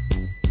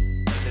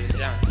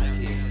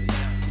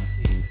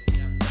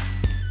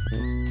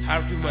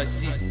 Kharkiv, my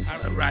city,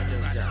 right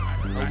on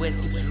down. Always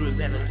keep through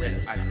 11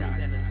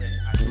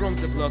 from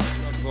the block to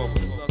the block.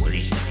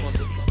 Police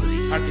sponsors.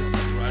 Kharkiv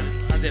city riders,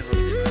 several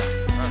cities.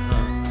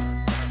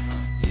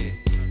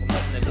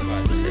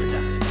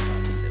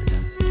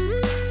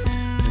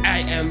 I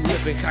am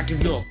living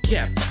Kharkiv, no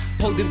cap.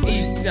 Holding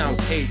it down,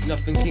 ain't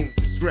nothing king's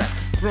strap.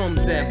 From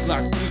the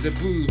block to the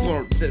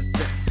boulevard, that's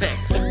the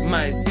fact.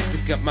 My city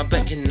got my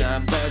back and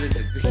I'm about it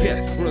at the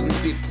head. Rolling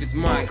deep with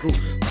my crew,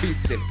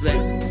 beast they flex.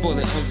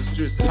 Falling on the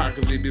streets,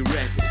 Kharkiv will be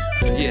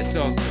rapping. Yeah,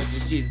 talk the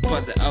shit,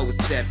 but I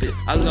always step it.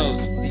 I love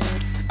the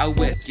city, I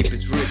always keep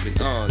it ripping.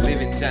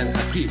 Living down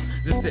Kharkiv,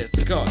 this is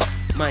the God.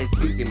 My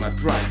city, my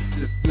pride,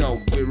 the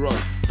snow we roll.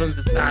 From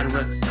the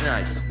sunrise to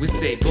night, we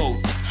stay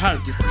bold.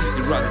 Kharkiv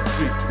city, run the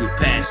streets, we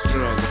pass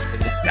strong. In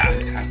the dark,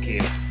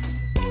 Kharkiv.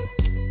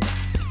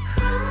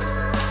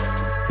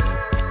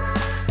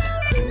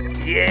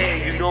 Yeah,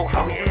 you know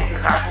how we do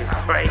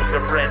Kharkiv, break the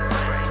breath.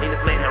 In the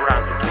plane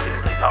around, we keep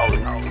it cold.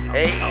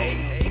 Hey,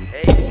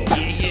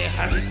 yeah,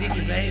 Kharkiv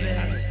city, baby.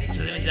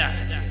 To live down.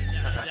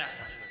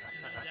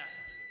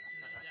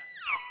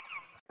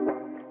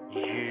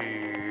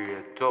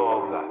 Yeah, dog.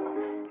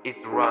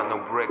 It's run, no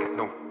breaks,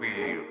 no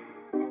fear.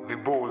 We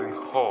bowling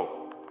hard,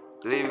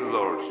 living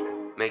large,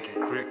 make it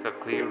crystal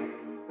clear.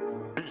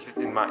 Bitches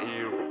in my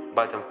ear,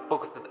 but I'm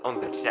focused on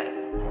the chest.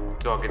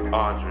 Target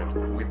our dreams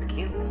with the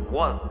kings.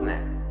 What's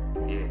next?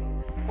 Yeah,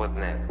 what's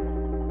next?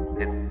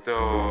 It's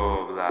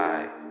dog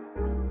life.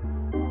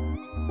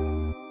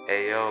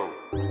 Ayo,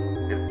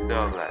 it's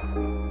dog life.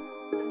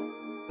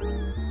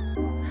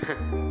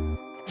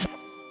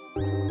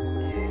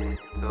 Yeah,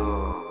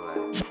 dog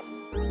life.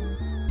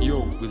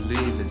 Yo, we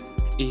living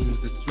in the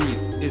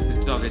streets, it's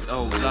the target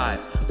all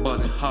life.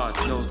 Body hard,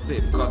 no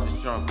slip, got the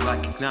sharp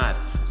like a knife.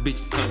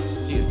 Bitch talk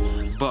shit,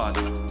 but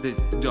they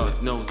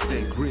don't know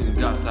say green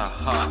got a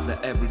heart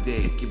that every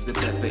day keeps the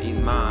pepper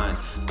in mind.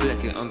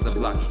 Blacking on the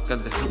block, got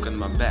the hook on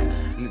my back.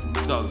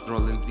 Dogs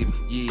rolling deep,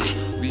 yeah,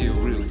 be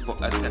real for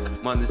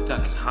attack. Money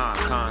stuck in hard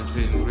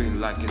country, green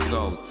like it's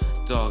gold.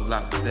 Dog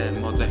life is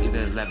dead, mother is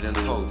dead, left and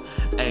cold.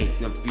 Ain't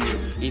no fear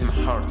in my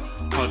heart,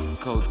 hot is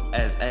cold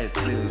as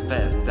living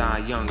fast. Die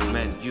young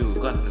man, you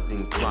got to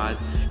think twice.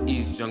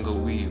 East jungle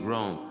we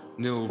roam.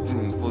 No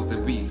room for the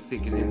weak,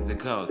 sticking in the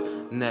cold.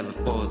 Never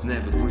fought,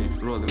 never grip,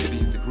 rolling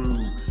beats the groove.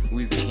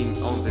 With the king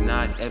on the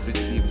night, every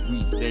sleep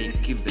we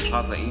take keeps the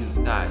hustler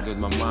inside. Got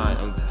my mind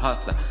on the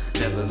hustler,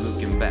 never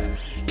looking back.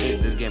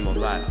 It's this game of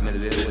life, man,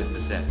 we always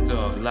attack.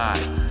 Dog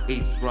life,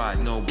 it's right,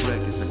 no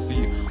break, it's a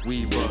fear.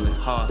 We rolling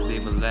hard,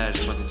 living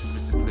large, but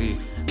it's physically.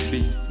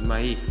 Bitch in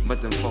my ear,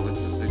 but I'm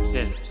focused on the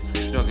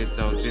chest. Jog it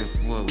out, drink,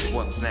 well,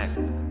 what's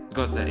next?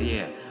 Got that,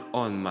 yeah,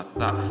 on my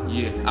side,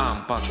 yeah,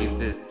 I'm packing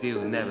this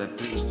still. Never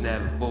flinch,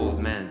 never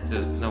fold, man,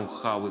 just know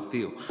how we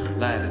feel.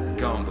 Life is a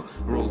gamble,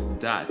 rolls the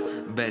dice,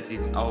 bet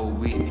it all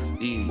win.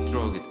 In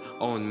drug it,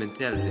 on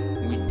mentality,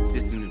 we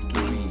destined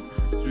to win.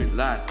 Street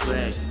lights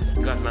flash,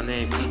 got my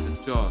name in the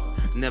stars.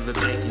 Never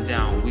backing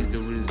down with the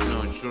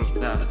reason, short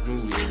stuff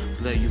movie.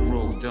 Play your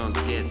role, don't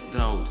get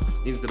out.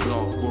 In the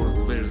block, words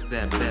very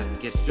sad, best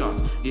get shot.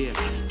 Yeah,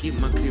 keep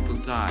my cripple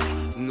tight,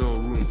 no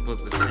room for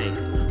the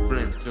snakes.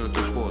 Friends turn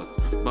to force,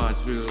 but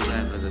real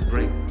life as a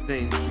break.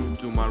 Staying true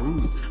to my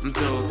roots, I'm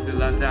told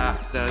till I die.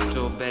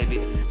 So baby,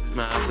 it's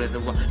my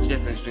reservoir,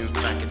 chest and strings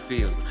I can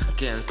feel.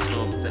 Can't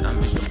stop the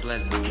ambition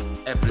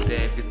pleasant. Every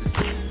day it's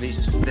a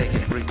mission,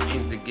 taking break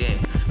in the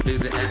game.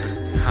 Building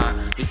everything high,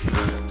 it's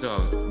my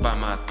toes by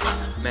my side.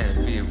 Man,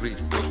 be rich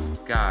for the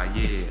sky,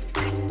 yeah.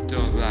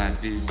 Dog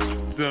life, bitch.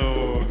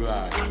 Dog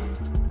life.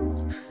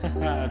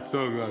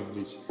 Dog life,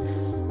 bitch.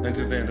 And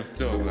to the end of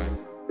dog life.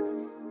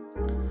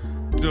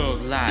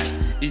 Dog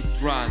life,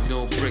 it's right,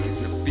 no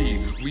breaks, no fear.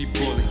 We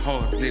bowling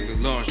hard,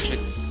 living large,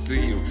 make it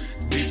clear.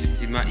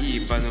 Bitches in my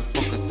ear, but no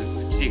focus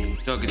is the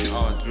chicks. Talking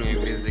our dream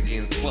is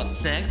against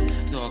what's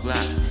next. Dog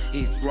life,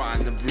 it's right,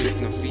 no breaks,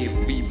 no fear.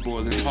 We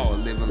bowling hard,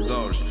 living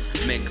large,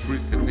 make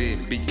crystal clear.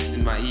 Bitches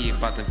in my ear,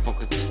 but no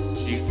focus is the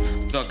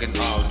chicks. Talking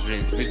our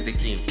dreams with the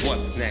king,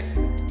 what's next?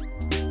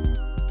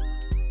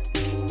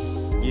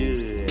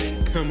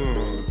 Yeah, come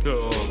on,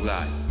 dog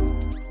life.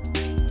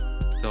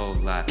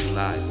 Dog life,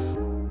 life.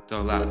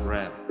 Dog life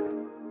rap.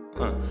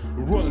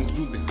 Rolling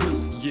through the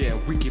hood, yeah,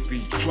 we keep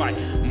it right.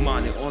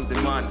 Money on the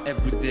mind,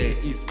 every day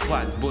is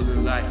fight. Bullet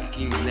like a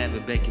king, never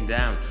backing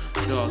down.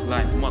 Dog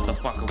like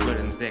motherfucker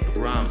wearing the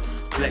ground.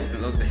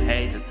 Flexing on the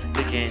haters,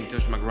 they can't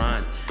touch my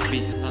grind.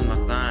 Bitches on my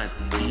side,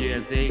 yeah,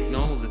 they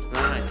ignore the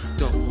sign.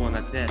 Dogs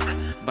wanna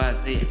test,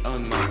 but they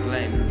on my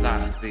blame.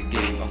 Life's the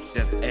game of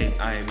chess, and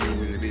I am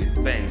moving with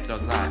Spain.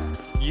 Dog life,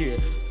 yeah.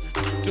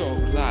 Dog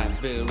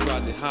life, very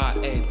riding high,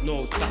 ain't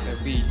no stopping.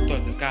 We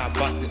touch the sky,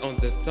 busting on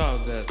the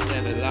stars, there's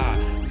never lie.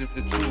 This is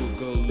the true,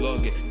 go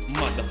log it,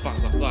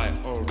 motherfucker fly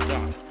or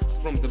die.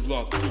 From the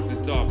block to the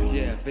top,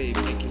 yeah, they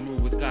making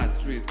moves, got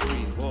street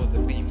green, all the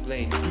beam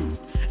playing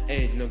juice.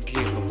 Ain't no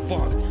give a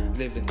fuck,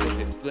 living in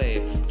the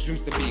flare.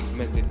 Dreams the big,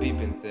 make the beep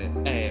and say,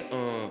 hey,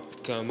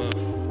 come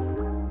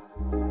on.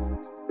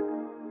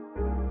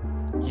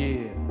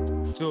 Yeah,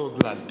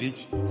 dog life,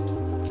 bitch,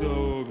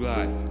 dog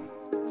life.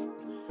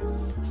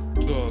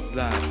 Dog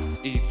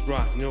life, it's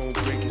right, no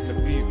breaking the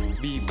feel.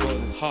 Be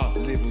ballin' hard,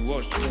 live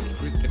wash, make it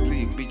crystal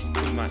clear, bitches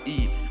in my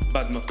ear.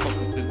 But my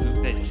focus is to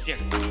set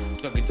checks.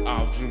 Talk it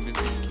out, dream is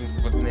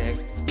what's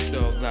next.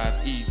 Dog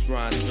life, it's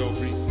right, no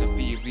breaking the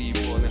feel. Be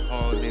ballin'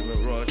 hard, live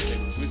rush,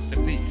 make it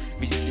crystal clear,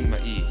 bitches in my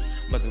ear.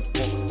 But my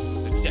focus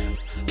is the checks.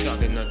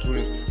 Talking our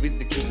dreams with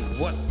the king,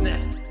 what's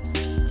next?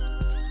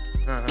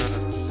 Dog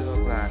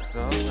life,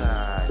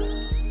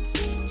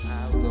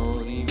 I'll go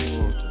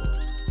immortal.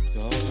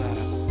 Dog life.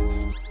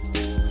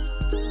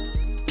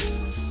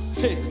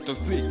 Haters don't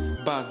sleep,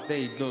 but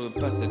they know the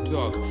best to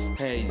talk.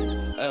 Hey,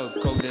 I'll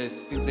call this,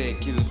 think they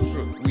kill us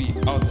true. We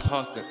out the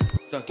hustle,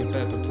 stuck in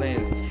paper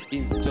planes.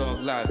 In the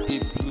dog life,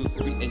 it's blue,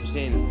 sweet and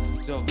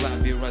chains. Dog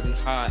life, we riding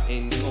high,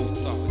 ain't no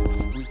stop.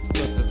 We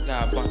touch the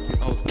sky, busting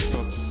out the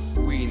truck.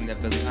 We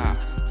never lie,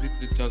 this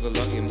is dog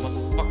lucky,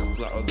 motherfucker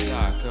fly or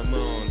die. Come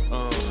on,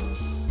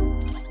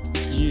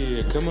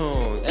 yeah, come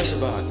on,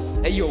 everybody.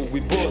 Hey yo, we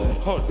ballin'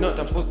 hard, not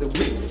time for the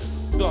weak.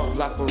 Dog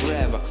life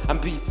forever, I'm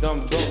beast on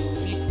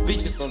those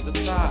bitches on the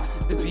side.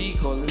 The bee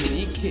calling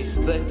me kid,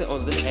 flexing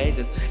on the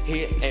haters.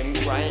 Here I'm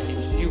crying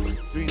in you.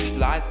 Street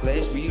lights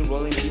flash, we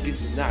rolling deep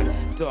this night.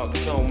 Dog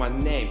know my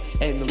name,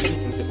 ain't no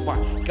reason to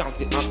fight.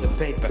 Counting on the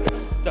paper,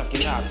 stuck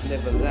it up,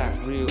 never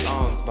last. Real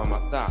arms by my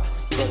side,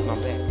 got my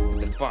back to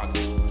the fuck.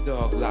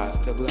 Dog life,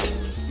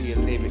 we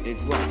living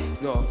it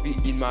right. No feet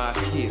in my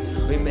head,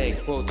 we make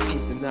foes in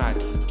the night.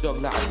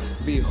 Dog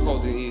life, we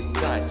holding it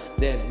tight.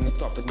 Then we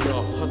stop it,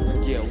 no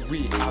hustle, yeah,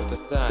 we out the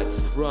side.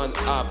 Run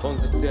up on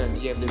the turn,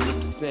 yeah, the little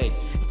snake.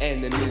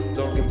 Enemies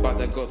talking,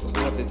 but I got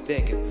what they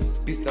take it.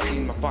 Pistol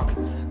in my pocket,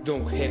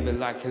 don't have it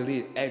like a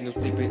lead. Ain't no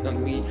sleeping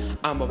on me,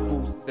 I'm a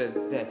fool, says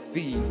that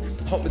feed.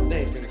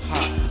 Homicides and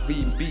hot,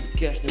 we big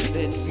cash and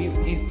that dream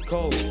is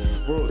cold.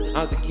 World,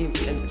 I'm the king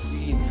and the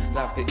queen.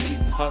 Life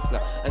is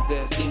hustler, and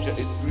the danger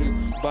is real.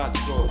 But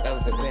for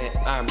else the man,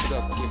 I'm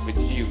just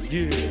giving you,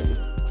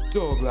 yeah.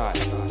 Dog life,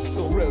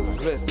 so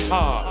restless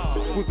hard,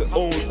 with the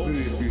own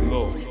city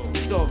below.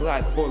 Dog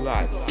life for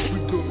life, we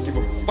don't give a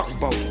fuck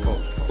about the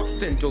code.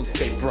 Then don't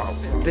stay proud,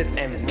 let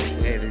enemies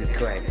know every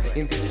claim.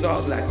 In the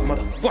dog life,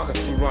 motherfuckers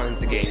who run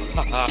the game.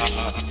 Dog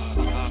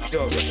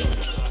life,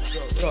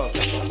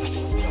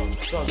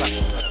 dog life.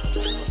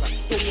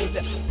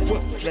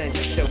 What's the plan?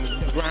 Tell me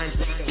the grind.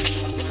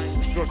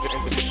 Georgia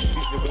and the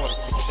these are the ones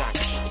to shine.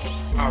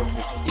 Out with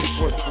the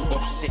world full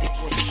of shit.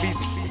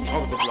 Busy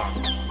on the block,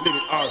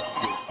 living our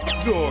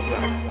streets. Dog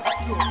life,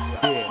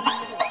 yeah.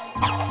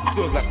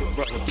 Dog life is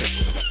running.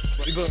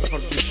 We burn for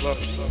the club.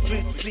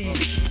 Please, please,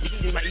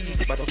 it's in my ear,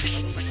 but don't.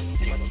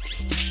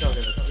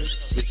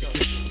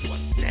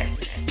 What's next?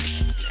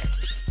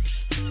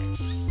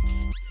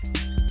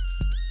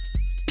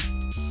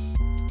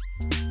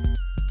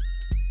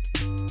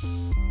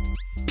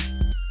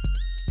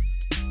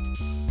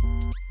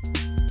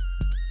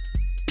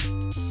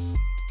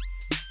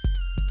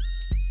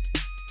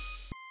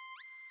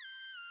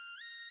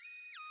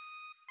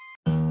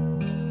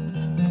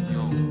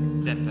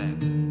 Step back.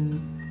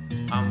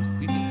 I'm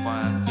spitting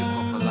fire, hip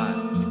hop alive.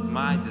 It's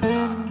my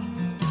desire.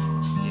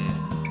 Yeah.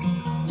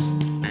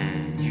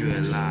 Man, you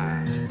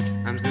alive.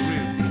 I'm the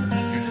real thing.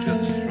 You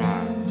just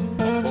try.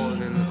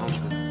 Falling on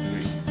the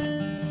street.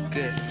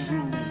 Cash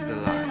rules the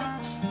life.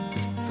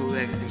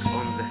 Flexing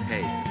on the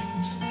hate.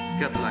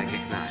 Cut like a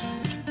knife.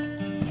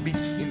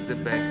 Bitch in the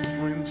back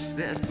stream.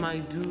 That's my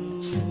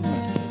dude.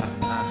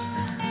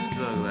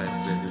 Dog life,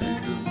 baby. We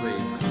do play it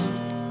cool.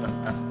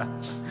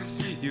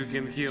 You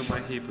can hear my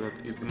hip hop,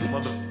 it's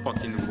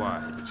motherfucking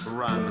wild.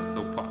 Rhyme is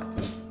so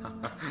potent.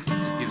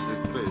 Gives the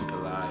spirit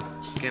alive.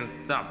 Can't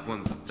stop,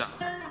 won't stop.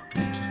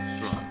 It's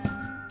just try.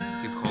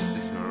 Keep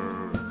holding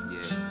her,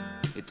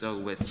 yeah. It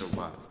always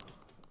survive.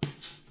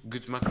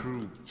 Good my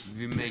crew,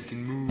 we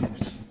making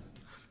moves.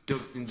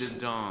 Dogs in the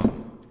dawn.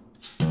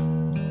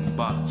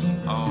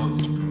 Busting all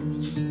the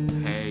screws.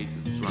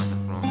 Haters try the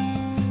front.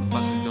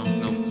 But we don't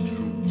know the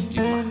truth.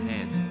 Keep my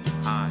head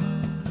high.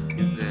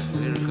 Is that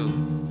lyrical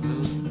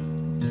slow?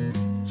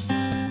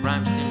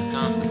 Rhyme seems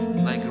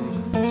constant, like a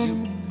rook's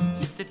cue.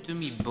 You step to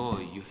me, boy,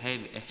 you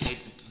have a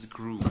hater to the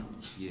crew.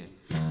 Yeah,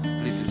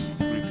 flipping the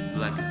script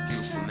like a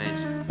skillful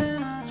magic.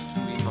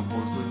 True in my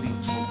balls with these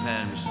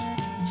permission.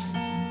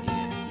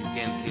 Yeah, you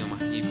can't kill my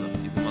hip hop.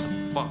 It's a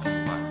motherfucking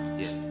vibe.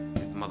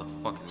 Yeah, it's a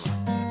motherfucking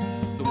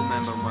vibe. So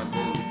remember my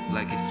voice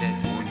like a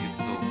tattoo on your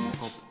soul. Hip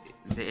hop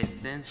is the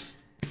essence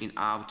in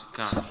our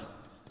country.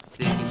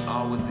 Taking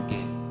hours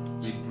again,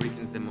 we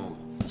breaking the mode.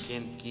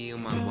 Can't kill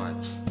my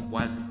wife.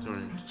 What's the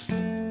story?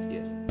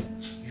 Yes,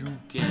 you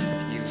can't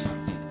kill my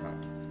hip hop.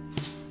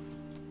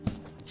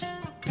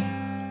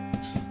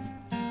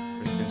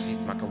 Rest in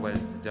peace,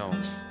 Machiavelli's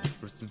Dawn.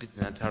 Rest in peace,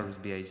 Notorious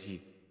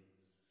B.I.G.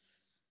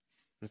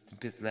 Rest in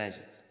peace,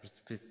 Legends. Rest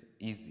in peace,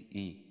 Easy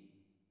E.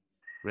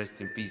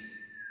 Rest in peace.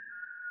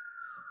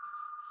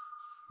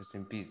 Rest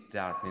in peace,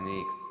 Dark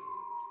Minix.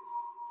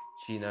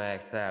 Chino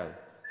XL.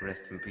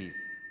 Rest in peace.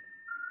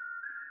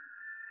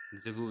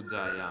 The good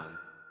die young.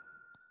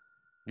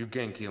 You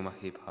can't kill my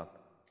hip hop.